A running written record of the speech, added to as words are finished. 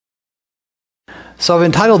So I've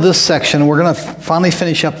entitled this section, we're going to finally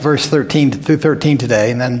finish up verse 13 through 13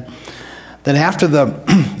 today, and then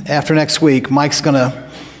after next week, Mike's going to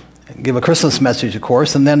give a Christmas message, of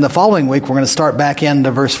course, and then the following week we're going to start back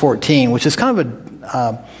into verse 14, which is kind of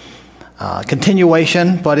a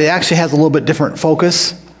continuation, but it actually has a little bit different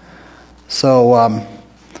focus. So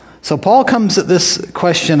Paul comes at this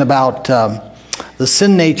question about the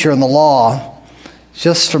sin nature and the law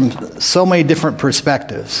just from so many different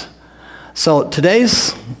perspectives. So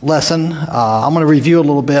today's lesson, I'm going to review a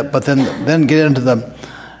little bit, but then get into the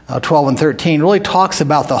 12 and 13. Really talks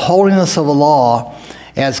about the holiness of the law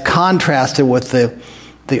as contrasted with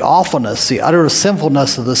the awfulness, the utter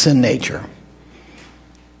sinfulness of the sin nature.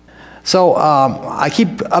 So I keep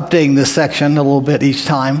updating this section a little bit each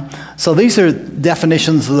time. So these are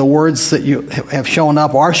definitions of the words that you have shown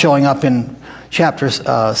up, or are showing up in chapter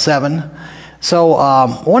 7. So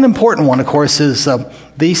one important one, of course, is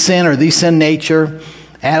the sin or the sin nature,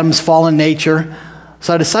 Adam's fallen nature.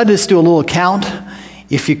 So I decided to just do a little count.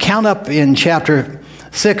 If you count up in chapter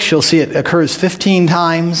 6, you'll see it occurs 15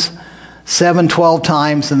 times, 7, 12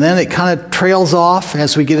 times, and then it kind of trails off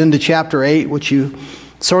as we get into chapter 8, which you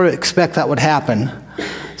sort of expect that would happen.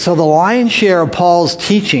 So the lion's share of Paul's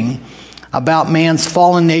teaching about man's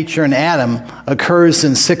fallen nature in Adam occurs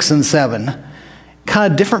in 6 and 7.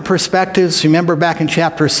 Kind of different perspectives. Remember back in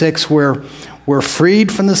chapter 6 where we're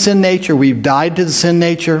freed from the sin nature, we've died to the sin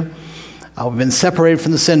nature, we've been separated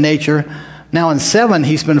from the sin nature. Now in 7,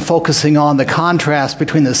 he's been focusing on the contrast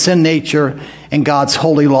between the sin nature and God's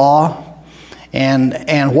holy law,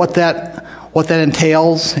 and what that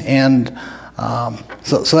entails. And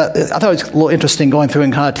so that, I thought it was a little interesting going through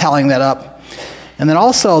and kind of tallying that up. And then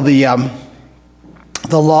also the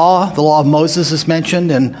law of Moses is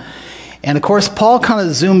mentioned, and of course Paul kind of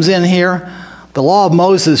zooms in here. The law of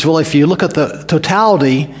Moses, really, if you look at the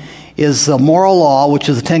totality, is the moral law, which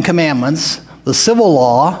is the 10 Commandments, the civil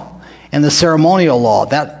law, and the ceremonial law.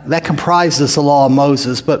 That comprises the law of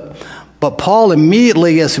Moses. But Paul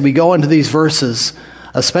immediately, as we go into these verses,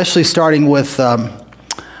 especially starting with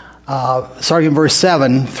starting in verse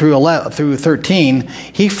 7 through 13,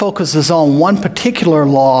 he focuses on one particular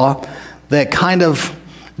law that kind of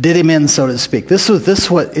did him in, so to speak. This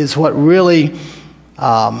is what really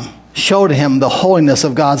showed him the holiness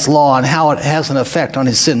of God's law and how it has an effect on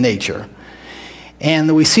his sin nature.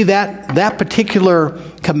 And we see that particular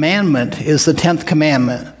commandment is the 10th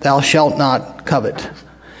commandment, thou shalt not covet.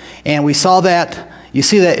 And we saw that. You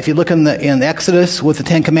see that if you look in Exodus with the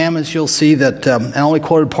 10 Commandments, you'll see that, I only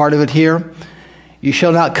quoted part of it here, you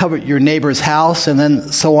shall not covet your neighbor's house, and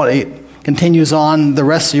then so on. It continues on the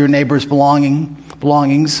rest of your neighbor's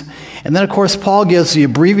belongings. And then, of course, Paul gives the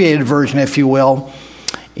abbreviated version, if you will,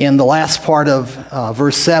 in the last part of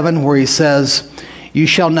verse 7, where he says, you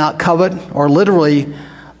shall not covet, or literally,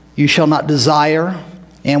 you shall not desire.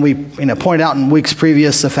 And we pointed out in weeks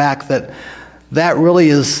previous the fact that really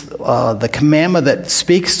is the commandment that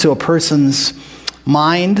speaks to a person's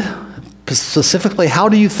mind. Specifically, how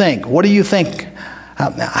do you think? What do you think?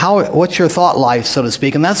 What's your thought life, so to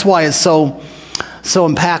speak? And that's why it's so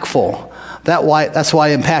impactful. That's why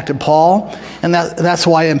it impacted Paul, and that's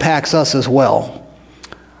why it impacts us as well.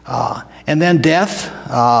 And then death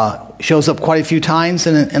shows up quite a few times.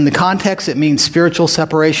 And in the context, it means spiritual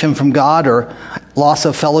separation from God, or loss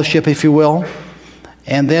of fellowship, if you will.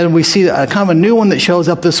 And then we see kind of a new one that shows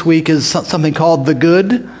up this week is something called the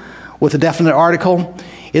good, with a definite article.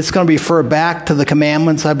 It's going to refer back to the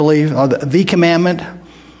commandments, I believe, or the commandment,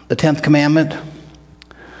 the 10th commandment.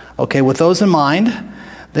 Okay, with those in mind,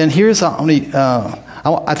 then here's I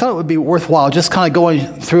thought it would be worthwhile just kind of going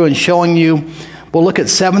through and showing you. We'll look at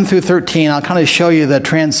 7 through 13. I'll kind of show you the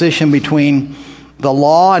transition between the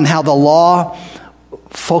law and how the law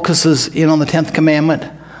focuses in on the 10th commandment.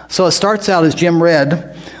 So it starts out, as Jim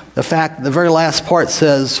read, the very last part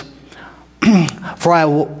says, for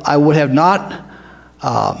I would have not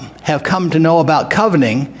have come to know about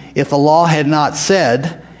coveting if the law had not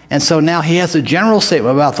said. And so now he has a general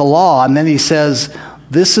statement about the law, and then he says,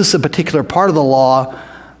 this is a particular part of the law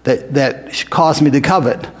that caused me to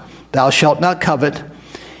covet. Thou shalt not covet.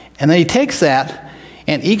 And then he takes that,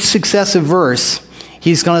 and each successive verse,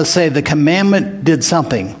 he's going to say the commandment did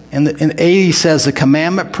something. In 8 he says, the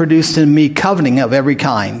commandment produced in me coveting of every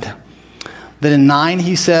kind. Then in 9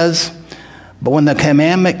 he says, but when the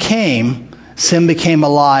commandment came, sin became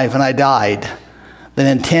alive and I died.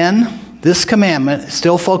 Then in 10, this commandment,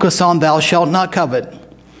 still focused on thou shalt not covet,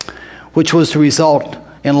 which was to result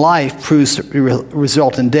in life, proves to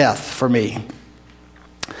result in death for me.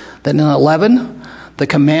 Then in 11, the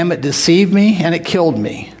commandment deceived me and it killed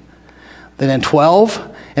me. Then in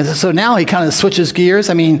 12, And so now he kind of switches gears.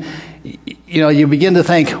 I mean, you begin to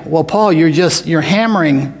think, well, Paul, you're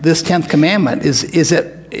hammering this 10th commandment. Is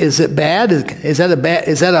it bad? Is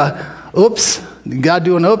that a oops? God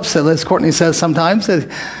do an oops, as Courtney says sometimes?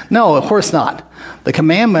 No, of course not. The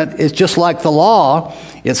commandment is just like the law.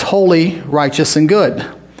 It's holy, righteous, and good.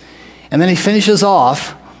 And then he finishes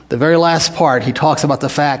off the very last part. He talks about the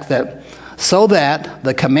fact that so that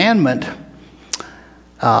the commandment,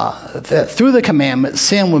 that through the commandment,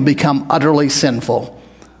 sin would become utterly sinful.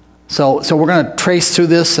 So we're going to trace through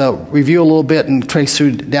this, review a little bit, and trace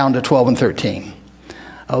through down to 12 and 13.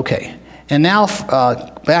 Okay. And now,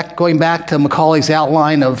 going back to Macaulay's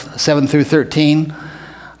outline of 7 through 13,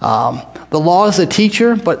 the law is a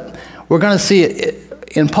teacher, but we're going to see it.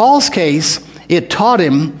 In Paul's case, it taught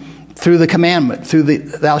him through the commandment, through the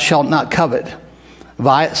thou shalt not covet.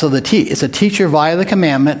 So it's a teacher via the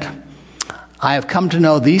commandment. I have come to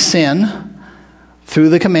know thee sin through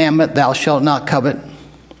the commandment, thou shalt not covet.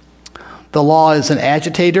 The law is an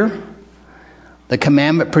agitator. The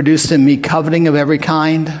commandment produced in me coveting of every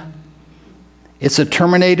kind. It's a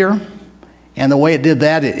terminator, and the way it did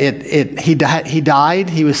that, he died.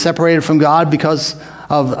 He was separated from God because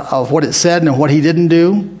of what it said and what he didn't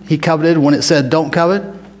do. He coveted when it said don't covet.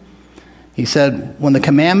 He said, when the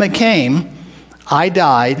commandment came, I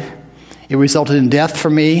died. It resulted in death for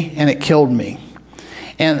me, and it killed me.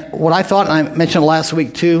 And what I thought, and I mentioned last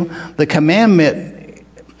week too, the commandment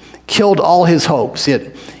killed all his hopes.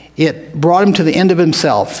 It brought him to the end of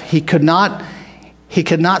himself. He could not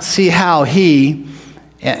see how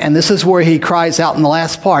and this is where he cries out in the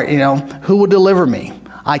last part, who will deliver me?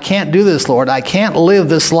 I can't do this, Lord. I can't live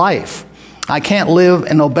this life. I can't live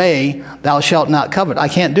and obey, thou shalt not covet. I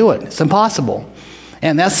can't do it. It's impossible.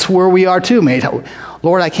 And that's where we are too, mate.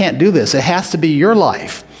 Lord, I can't do this. It has to be your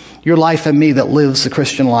life in me that lives the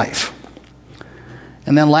Christian life.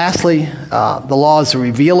 And then lastly, the law is a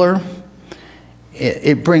revealer.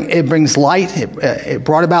 It brings light. It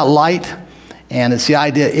brought about light. And it's the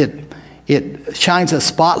idea, it shines a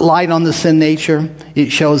spotlight on the sin nature.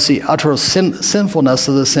 It shows the utter sinfulness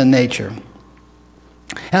of the sin nature.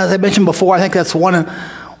 And as I mentioned before, I think that's one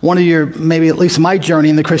of your, maybe at least my journey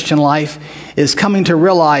in the Christian life, is coming to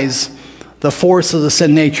realize the force of the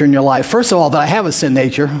sin nature in your life. First of all, that I have a sin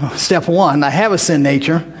nature. Step one, I have a sin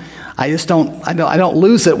nature. I don't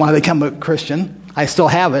lose it when I become a Christian. I still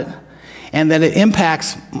have it. And that it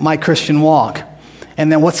impacts my Christian walk.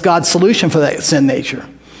 And then what's God's solution for that sin nature?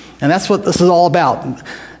 And that's what this is all about.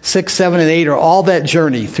 6, 7, and 8 are all that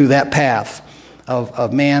journey through that path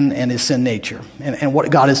of man and his sin nature and what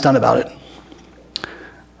God has done about it.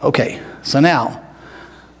 Okay, so now,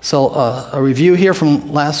 a review here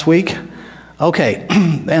from last week. Okay,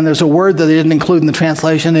 and there's a word that they didn't include in the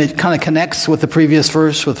translation. It kind of connects with the previous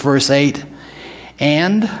verse, with verse 8.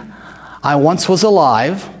 And I once was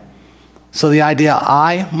alive. So the idea,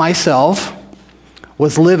 I myself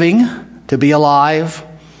was living to be alive,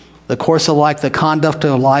 the course of life, the conduct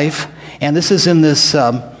of life. And this is in this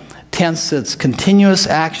tense that's continuous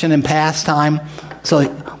action in past time.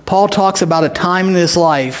 So Paul talks about a time in his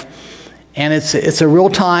life, and it's a real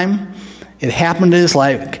time. It happened in his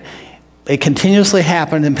life. It continuously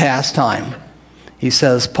happened in past time. He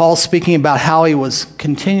says, Paul's speaking about how he was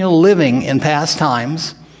continually living in past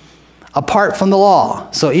times apart from the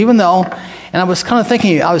law. So even though, and I was trying to think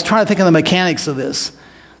of the mechanics of this.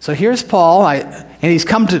 So here's Paul, and he's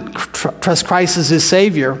come to trust Christ as his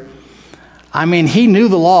Savior. I mean, he knew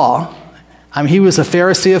the law. I mean, he was a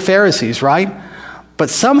Pharisee of Pharisees, right? But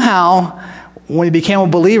somehow, when he became a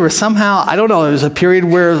believer, I don't know, there was a period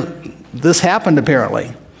where this happened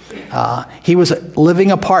apparently. He was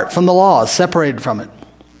living apart from the law, separated from it.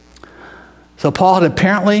 So Paul had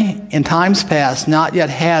apparently, in times past, not yet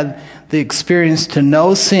had the experience to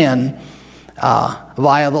know sin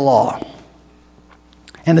via the law.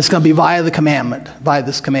 And it's going to be via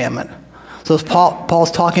this commandment. So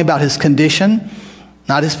Paul's talking about his condition,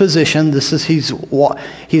 not his position.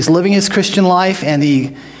 He's living his Christian life,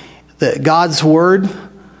 and God's word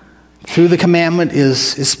through the commandment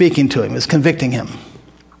is speaking to him, is convicting him.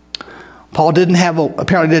 Paul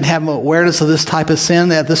apparently didn't have awareness of this type of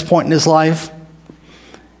sin at this point in his life.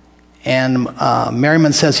 And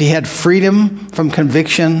Merriman says he had freedom from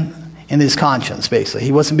conviction in his conscience, basically.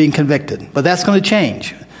 He wasn't being convicted. But that's going to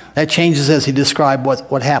change. That changes as he described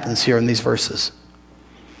what happens here in these verses.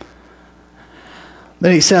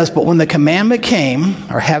 Then he says, but when the commandment came,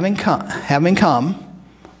 or having come,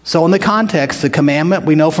 so in the context, the commandment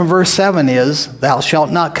we know from verse 7 is, thou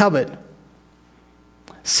shalt not covet.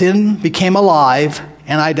 Sin became alive,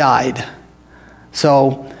 and I died.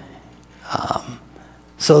 So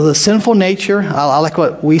So the sinful nature, I like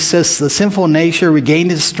what we says, the sinful nature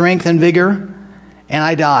regained its strength and vigor, and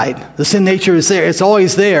I died. The sin nature is there. It's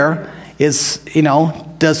always there. It's,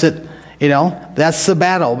 does it, that's the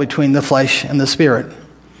battle between the flesh and the spirit.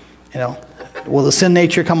 Will the sin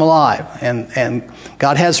nature come alive? And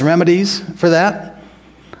God has remedies for that.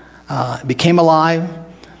 It became alive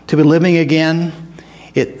to be living again.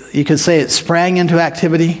 You could say it sprang into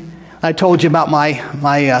activity. I told you about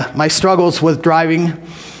my struggles with driving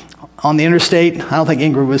on the interstate. I don't think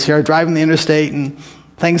Ingrid was here. Driving the interstate, and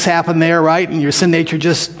things happen there, right? And your sin nature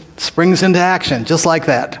just springs into action, just like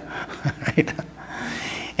that, right?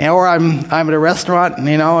 Or I'm at a restaurant,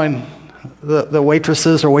 and the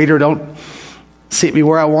waitresses or waiter don't seat me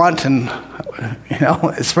where I want, and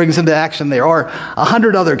it springs into action there. Or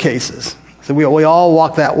 100 other cases. So we all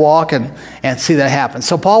walk that walk and see that happen.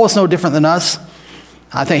 So Paul was no different than us.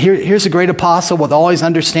 I think here's a great apostle with all his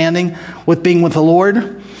understanding with being with the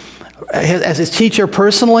Lord, as his teacher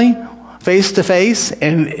personally, face to face,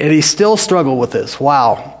 and he still struggled with this.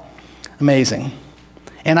 Wow. Amazing.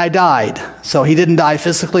 And I died. So he didn't die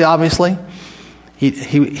physically, obviously.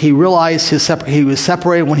 He realized he was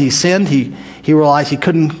separated when he sinned. He realized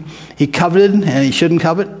he coveted and he shouldn't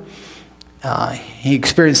covet. He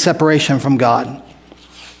experienced separation from God.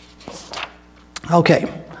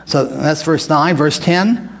 Okay. So that's verse 9. Verse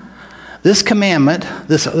 10. This commandment,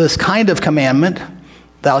 this kind of commandment,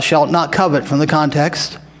 thou shalt not covet, from the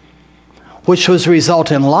context, which was to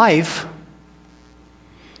result in life.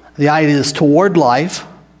 The idea is toward life.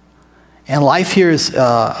 And life here is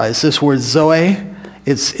this word zoe.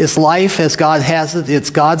 It's life as God has it. It's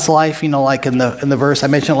God's life, like in the verse I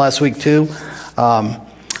mentioned last week too. I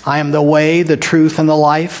am the way, the truth, and the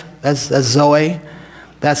life. That's zoe.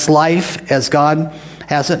 That's life as God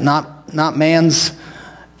has it, not man's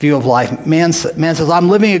view of life. Man says, I'm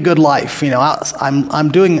living a good life.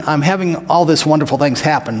 I'm having all this wonderful things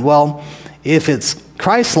happen. Well, if it's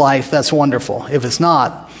Christ's life, that's wonderful. If it's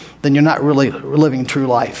not, then you're not really living true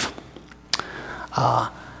life.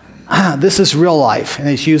 This is real life, and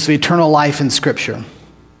it's used of eternal life in Scripture.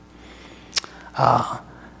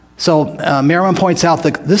 So Merriman points out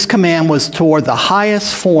that this command was toward the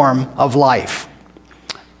highest form of life,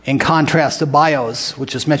 in contrast to bios,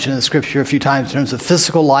 which is mentioned in Scripture a few times in terms of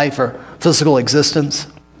physical life or physical existence.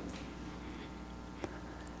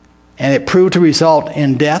 And it proved to result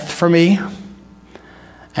in death for me.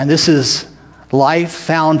 And this is life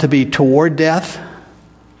found to be toward death.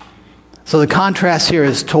 So the contrast here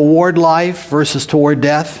is toward life versus toward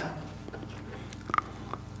death.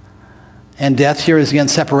 And death here is again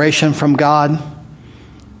separation from God.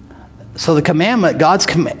 So the commandment, God's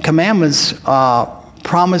commandments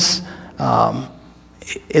promise,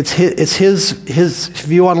 it's his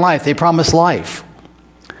view on life. They promise life.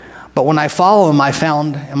 But when I follow them, I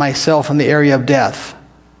found myself in the area of death.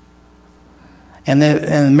 And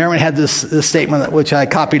Merriman had this statement, which I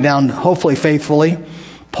copied down, hopefully faithfully.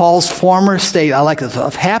 Paul's former state, I like this,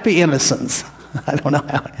 of happy innocence, I don't know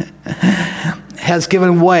how, has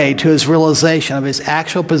given way to his realization of his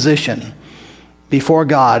actual position before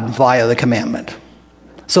God via the commandment.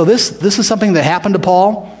 So this is something that happened to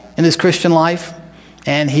Paul in his Christian life,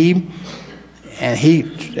 and he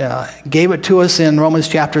gave it to us in Romans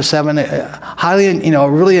chapter 7, a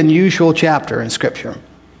really unusual chapter in Scripture.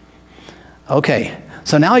 Okay,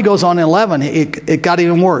 so now he goes on in 11. It got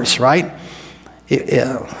even worse, right?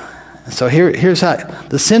 So here's how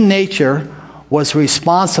the sin nature was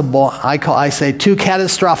responsible. I say 2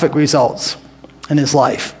 catastrophic results in his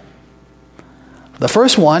life. The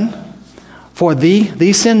first one, for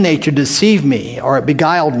the sin nature deceived me, or it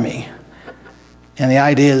beguiled me. And the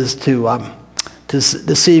idea is to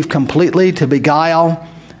deceive completely, to beguile,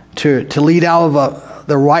 to lead out of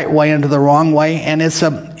the right way into the wrong way. And it's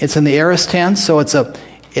in the aorist tense, so it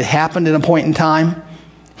happened at a point in time.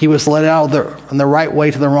 He was led out from the right way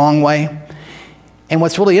to the wrong way. And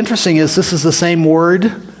what's really interesting is this is the same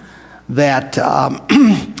word that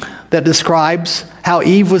that describes how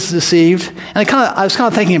Eve was deceived. And I was kind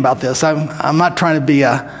of thinking about this. I'm not trying to be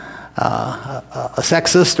a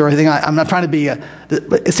sexist or anything. I'm not trying to be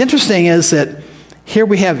but it's interesting is that here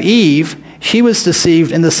we have Eve. She was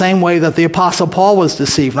deceived in the same way that the Apostle Paul was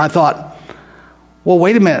deceived. And I thought, well,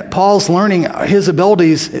 wait a minute. Paul's learning his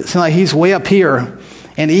abilities. It's like he's way up here,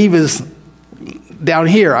 and Eve is down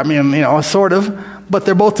here. I mean, sort of. But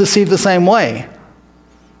they're both deceived the same way.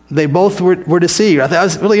 They both were deceived. I thought it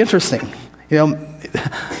was really interesting.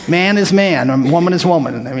 Man is man, and woman is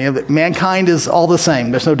woman. I mean, mankind is all the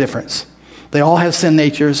same. There's no difference. They all have sin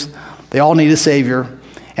natures. They all need a Savior,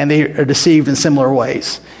 and they are deceived in similar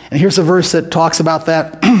ways. And here's a verse that talks about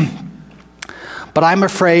that. But I'm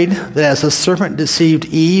afraid that as the serpent deceived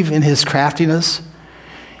Eve in his craftiness,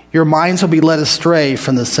 your minds will be led astray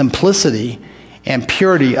from the simplicity and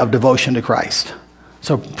purity of devotion to Christ.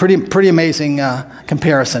 So pretty amazing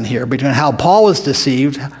comparison here between how Paul was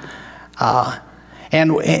deceived,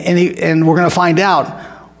 and we're going to find out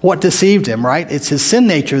what deceived him, right? It's his sin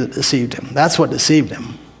nature that deceived him. That's what deceived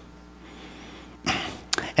him.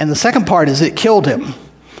 And the second part is it killed him.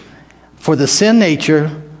 For the sin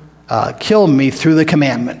nature killed me through the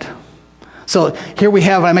commandment. So here we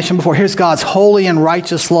have, I mentioned before, here's God's holy and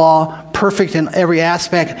righteous law, perfect in every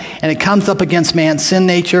aspect, and it comes up against man's sin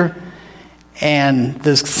nature, and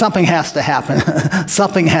something has to happen.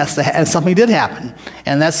 Something did happen.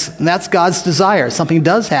 And that's God's desire. Something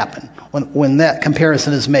does happen when that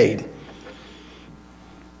comparison is made.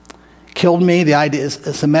 Killed me, the idea is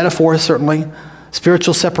it's a metaphor, certainly.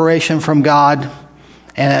 Spiritual separation from God.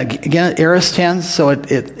 And again, aorist tense, so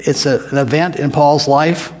it's an event in Paul's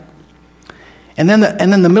life. And then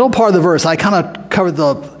the middle part of the verse, I kind of covered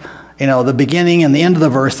the beginning and the end of the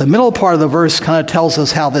verse. The middle part of the verse kind of tells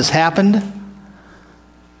us how this happened.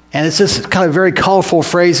 And it's just kind of very colorful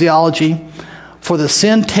phraseology. For the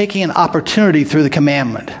sin taking an opportunity through the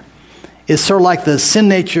commandment. It's sort of like the sin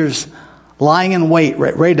nature's lying in wait,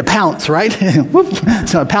 ready to pounce, right? It's going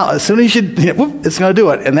to pounce. As soon as it's going to do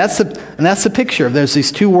it. And that's the picture. There's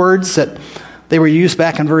these two words that they were used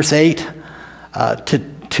back in verse 8,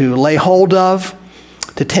 to lay hold of,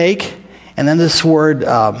 to take. And then this word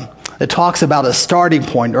that talks about a starting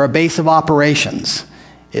point or a base of operations.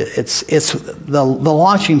 It's the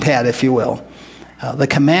launching pad, if you will. The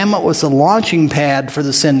commandment was the launching pad for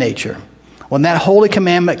the sin nature. When that holy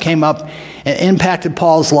commandment came up and impacted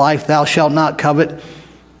Paul's life, thou shalt not covet,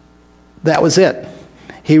 that was it.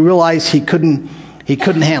 He realized he couldn't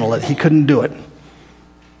handle it. He couldn't do it.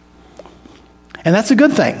 And that's a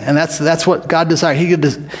good thing. And that's what God desires.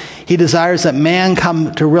 He desires that man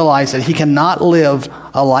come to realize that he cannot live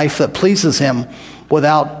a life that pleases him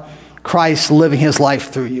without Christ living his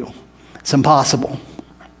life through you. It's impossible.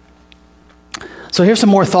 So here's some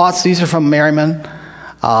more thoughts. These are from Merriman.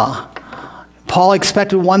 Paul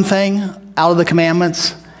expected one thing out of the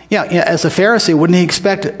commandments. Yeah, as a Pharisee, wouldn't he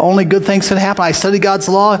expect only good things to happen? I study God's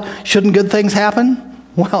law. Shouldn't good things happen?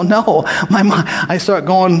 Well, no. I start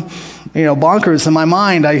going, bonkers in my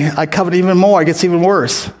mind. I covet even more. It gets even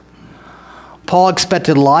worse. Paul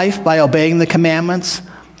expected life by obeying the commandments,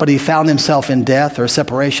 but he found himself in death or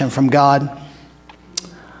separation from God.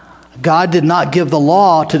 God did not give the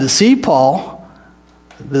law to deceive Paul.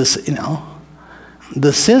 It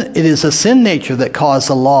is a sin nature that caused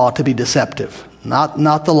the law to be deceptive, not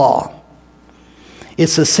the law.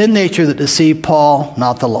 It's the sin nature that deceived Paul,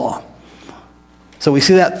 not the law. So we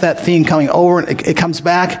see that theme coming over, and it comes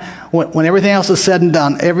back when everything else is said and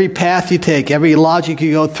done. Every path you take, every logic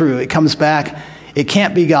you go through, it comes back. It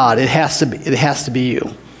can't be God. It has to be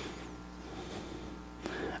you.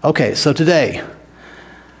 Okay, so today,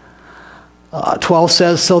 12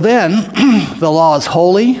 says, so then the law is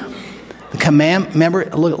holy. The remember,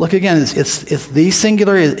 look again. It's the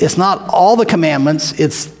singular. It's not all the commandments.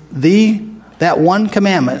 It's that one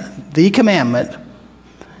commandment. The commandment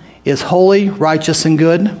is holy, righteous, and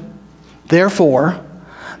good. Therefore,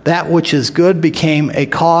 that which is good became a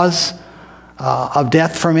cause of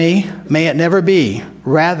death for me. May it never be.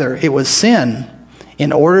 Rather, it was sin,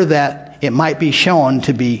 in order that it might be shown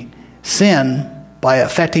to be sin by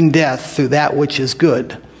affecting death through that which is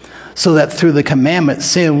good, so that through the commandment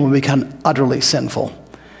sin will become utterly sinful.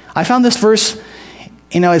 I found this verse,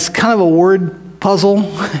 it's kind of a word puzzle,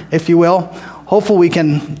 if you will. Hopefully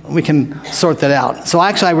we can sort that out. So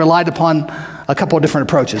actually I relied upon a couple of different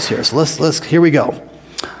approaches here. So let's here we go.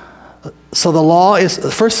 So the law is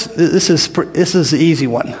first. This is the easy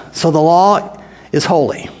one. So the law is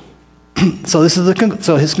holy. So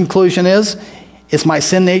his conclusion is, it's my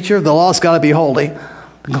sin nature. The law's got to be holy. The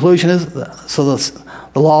conclusion is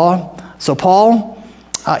the law. So Paul,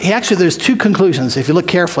 there's two conclusions if you look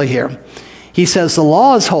carefully here. He says the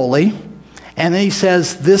law is holy, and then he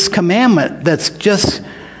says this commandment that's just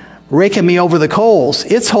raking me over the coals,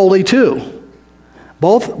 it's holy too.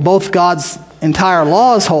 Both God's entire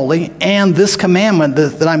law is holy, and this commandment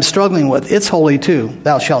that I'm struggling with, it's holy too.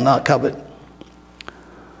 Thou shalt not covet.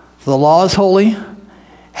 The law is holy.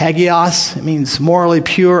 Hagios, it means morally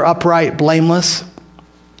pure, upright, blameless.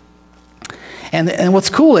 And what's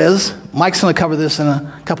cool is, Mike's going to cover this in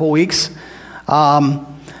a couple of weeks.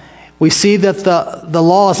 We see that the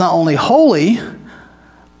law is not only holy,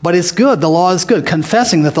 but it's good. The law is good.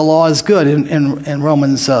 Confessing that the law is good in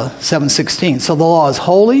Romans 7:16. So the law is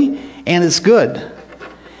holy and it's good.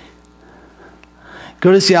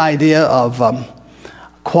 Good is the idea of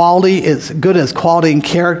Quality is good as quality and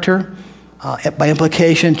character, by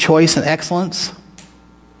implication, choice and excellence.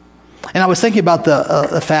 And I was thinking about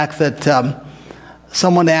the fact that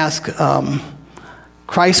someone asked,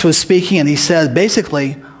 Christ was speaking and he said,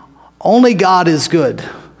 basically, only God is good.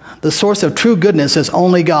 The source of true goodness is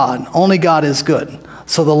only God. Only God is good.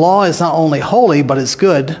 So the law is not only holy, but it's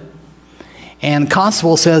good. And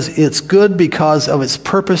Constable says it's good because of its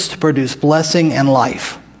purpose to produce blessing and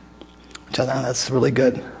life. Which I think that's really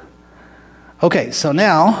good. Okay, so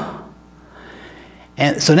now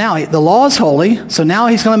the law is holy. So now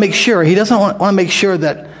he's going to make sure, he doesn't want to make sure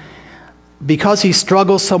that because he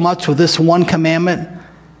struggles so much with this one commandment,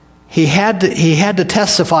 he had to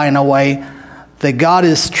testify in a way that God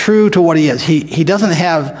is true to what he is. He doesn't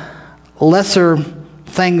have lesser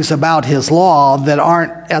things about his law that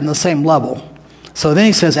aren't on the same level. So then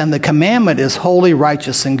he says, and the commandment is holy,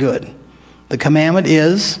 righteous, and good. The commandment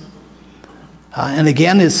is, and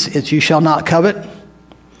again, it's you shall not covet.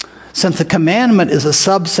 Since the commandment is a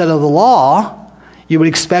subset of the law, you would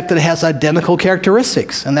expect that it has identical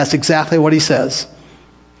characteristics. And that's exactly what he says.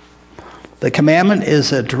 The commandment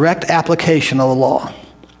is a direct application of the law.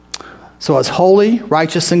 So it's holy,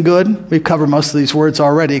 righteous, and good. We've covered most of these words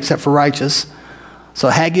already except for righteous. So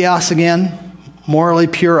hagios again, morally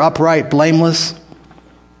pure, upright, blameless.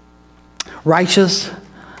 Righteous,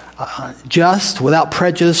 just, without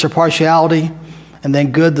prejudice or partiality. And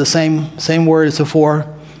then good, the same word as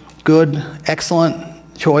before. Good,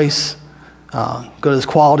 excellent, choice, good as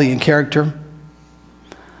quality and character.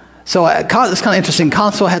 So it's kind of interesting.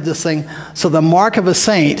 Constable had this thing. So the mark of a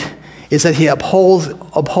saint is that he upholds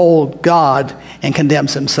God and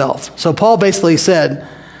condemns himself. So Paul basically said,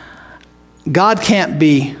 God can't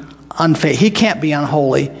be unfaithful. He can't be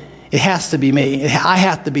unholy. It has to be me. I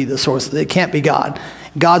have to be the source. It can't be God.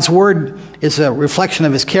 God's word is a reflection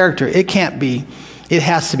of his character. It can't be. It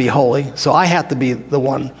has to be holy. So I have to be the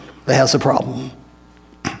one that has the problem.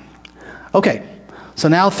 Okay, so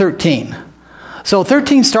now 13. So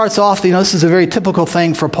 13 starts off, this is a very typical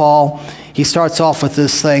thing for Paul. He starts off with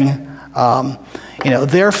this thing,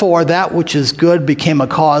 therefore that which is good became a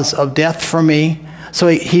cause of death for me. So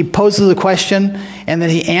he poses a question, and then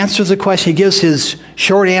he answers the question. He gives his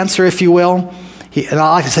short answer, if you will. And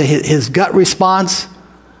I like to say his gut response,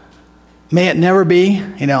 may it never be,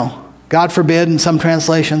 God forbid in some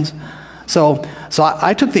translations. So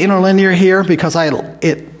I took the interlinear here because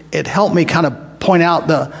it helped me kind of point out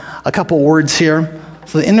a couple words here.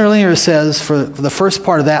 So the interlinear says, for the first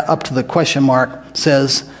part of that up to the question mark,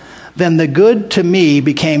 says, then the good to me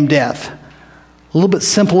became death. A little bit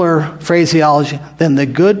simpler phraseology. Then the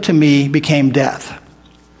good to me became death.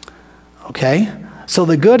 Okay? So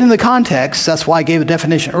the good in the context, that's why I gave a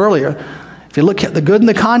definition earlier. If you look at the good in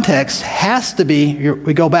the context, has to be,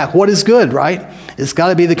 we go back, what is good, right? It's got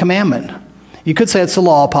to be the commandment. You could say it's the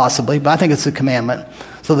law, possibly, but I think it's the commandment.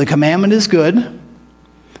 So the commandment is good.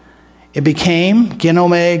 It became,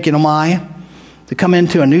 ginomai, to come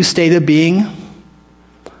into a new state of being.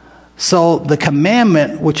 So the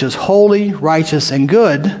commandment, which is holy, righteous, and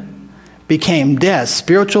good, became death,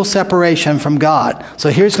 spiritual separation from God. So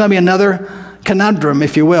here's going to be another conundrum,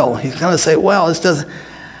 if you will. He's going to say, well,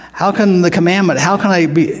 how can the commandment, how can I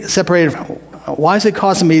be separated why is it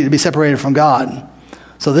causing me to be separated from God?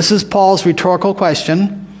 So this is Paul's rhetorical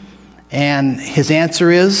question, and his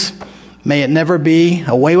answer is, may it never be,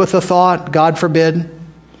 away with the thought, God forbid.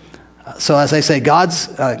 So as I say,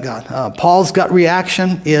 Paul's gut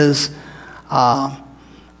reaction is,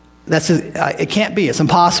 it can't be, it's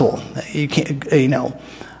impossible. You can't,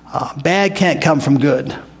 bad can't come from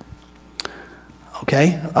good.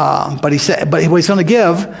 Okay, but what he's going to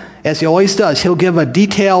give, as he always does, he'll give a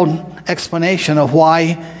detailed explanation of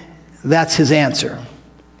why that's his answer.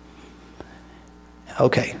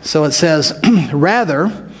 Okay, so it says,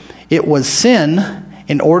 rather, it was sin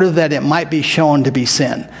in order that it might be shown to be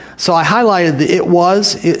sin. So I highlighted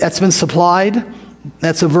the that's been supplied.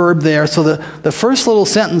 That's a verb there. So the first little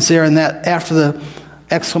sentence there in that after the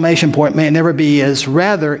exclamation point, may it never be, is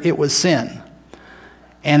rather it was sin.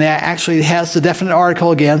 And it actually has the definite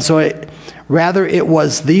article again. So rather it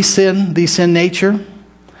was the sin nature.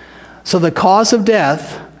 So the cause of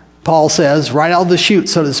death, Paul says, right out of the chute,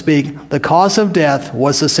 so to speak, the cause of death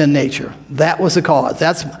was the sin nature. That was the cause.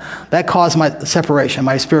 That caused my separation,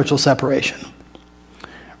 my spiritual separation.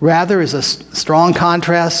 Rather is a strong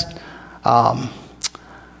contrast. It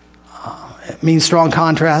means strong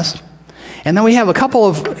contrast. And then we have a couple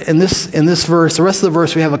of, in this verse, the rest of the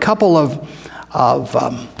verse, we have a couple of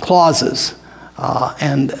clauses.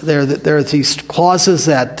 And there are these clauses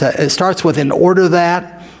that it starts with in order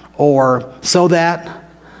that, or so that.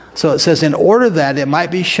 So it says, in order that it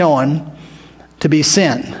might be shown to be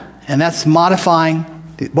sin. And that's modifying,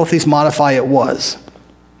 both these modify it was.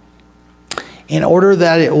 In order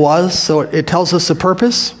that it was, so it tells us the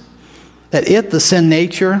purpose, that it, the sin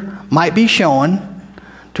nature, might be shown,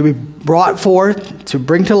 to be brought forth, to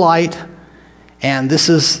bring to light. And this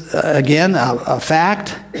is, again, a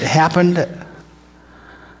fact. It happened.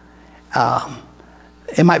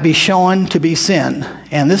 It might be shown to be sin.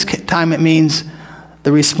 And this time it means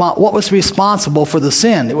what was responsible for the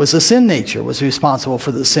sin. It was the sin nature was responsible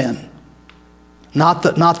for the sin, not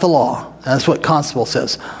the law. That's what Constable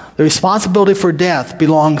says. The responsibility for death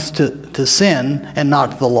belongs to sin and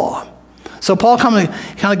not to the law. So Paul kind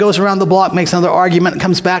of goes around the block, makes another argument, and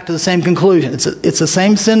comes back to the same conclusion. It's the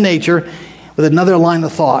same sin nature with another line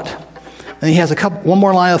of thought. And he has one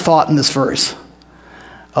more line of thought in this verse.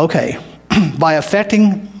 Okay, by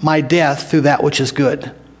affecting my death through that which is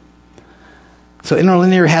good. So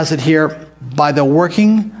interlinear has it here, by the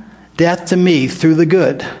working death to me through the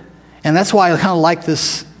good. And that's why I kind of like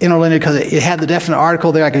this interlinear, because it had the definite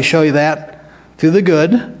article there. I can show you that. Through the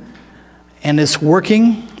good. And it's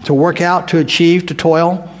working, to work out, to achieve, to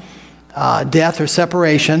toil, death or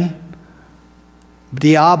separation.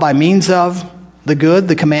 Dia, by means of the good,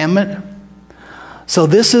 the commandment. So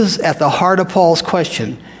this is at the heart of Paul's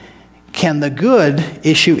question. Can the good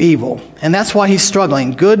issue evil? And that's why he's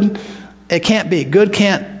struggling. Good, it can't be. Good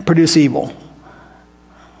can't produce evil.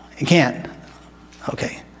 It can't.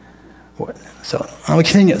 Okay. So we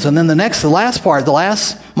continue. So then the last part, the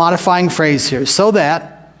last modifying phrase here, so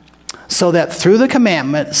that through the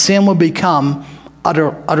commandment, sin will become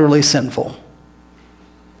utterly sinful.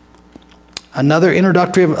 Another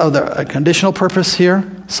introductory of the conditional purpose here,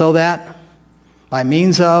 so that by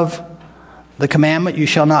means of the commandment, you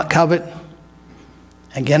shall not covet.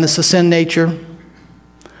 Again, it's the sin nature.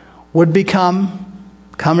 Would come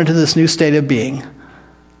into this new state of being,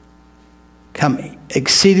 come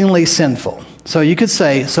exceedingly sinful. So you could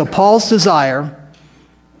say, Paul's desire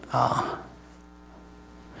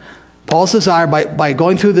by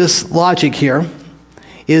going through this logic here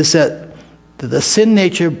is that the sin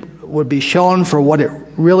nature would be shown for what it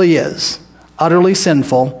really is, utterly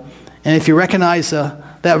sinful. And if you recognize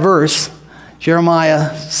that verse,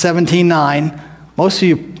 Jeremiah 17:9, most of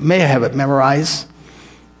you may have it memorized.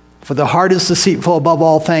 For the heart is deceitful above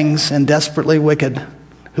all things and desperately wicked.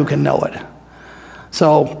 Who can know it?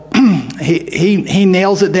 So he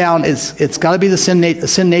nails it down. It's got to be the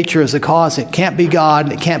sin nature as the cause. It can't be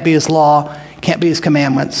God. It can't be His law. It can't be His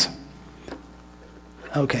commandments.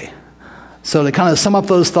 Okay. So to kind of sum up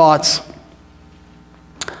those thoughts,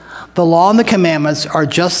 the law and the commandments are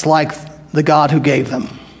just like the God who gave them.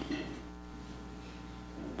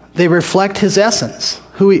 They reflect His essence.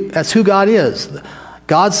 That's who God is.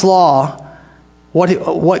 God's law,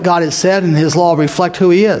 what God has said in His law reflect who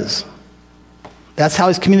He is. That's how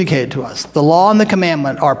He's communicated to us. The law and the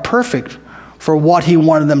commandment are perfect for what He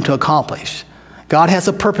wanted them to accomplish. God has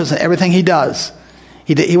a purpose in everything He does.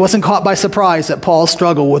 He wasn't caught by surprise that Paul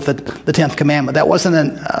struggled with the 10th commandment. That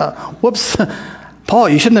wasn't whoops, Paul,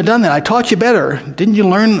 you shouldn't have done that. I taught you better. Didn't you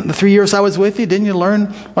learn the 3 years I was with you? Didn't you learn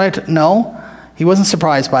what No, he wasn't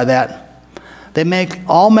surprised by that. They make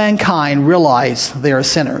all mankind realize they are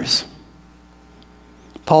sinners.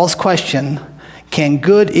 Paul's question, can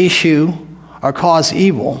good issue or cause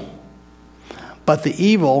evil? But the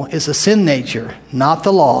evil is the sin nature, not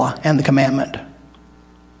the law and the commandment.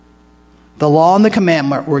 The law and the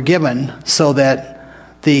commandment were given so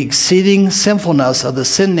that the exceeding sinfulness of the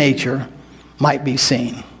sin nature might be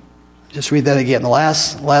seen. Just read that again, the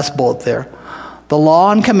last bullet there. The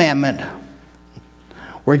law and commandment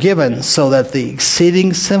were given so that the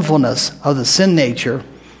exceeding sinfulness of the sin nature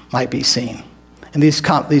might be seen. And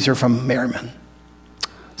these are from Merriman.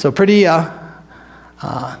 So pretty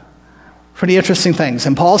interesting things.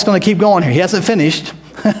 And Paul's going to keep going here. He hasn't finished.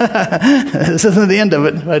 This isn't the end of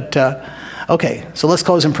it. But okay, so let's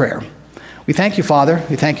close in prayer. We thank you, Father.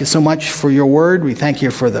 We thank you so much for your word. We thank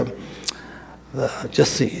you for the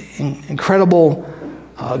incredible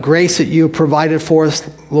grace that you provided for us,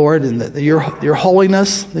 Lord, and that your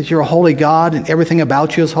holiness, that you're a holy God, and everything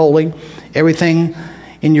about you is holy. Everything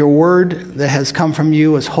in your word that has come from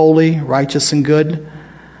you is holy, righteous, and good.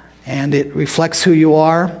 And it reflects who you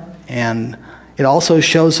are. And it also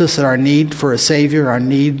shows us that our need for a Savior, our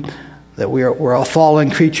need that we're a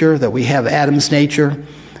fallen creature, that we have Adam's nature,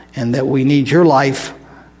 and that we need your life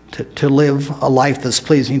to live a life that's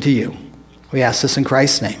pleasing to you. We ask this in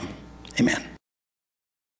Christ's name. Amen.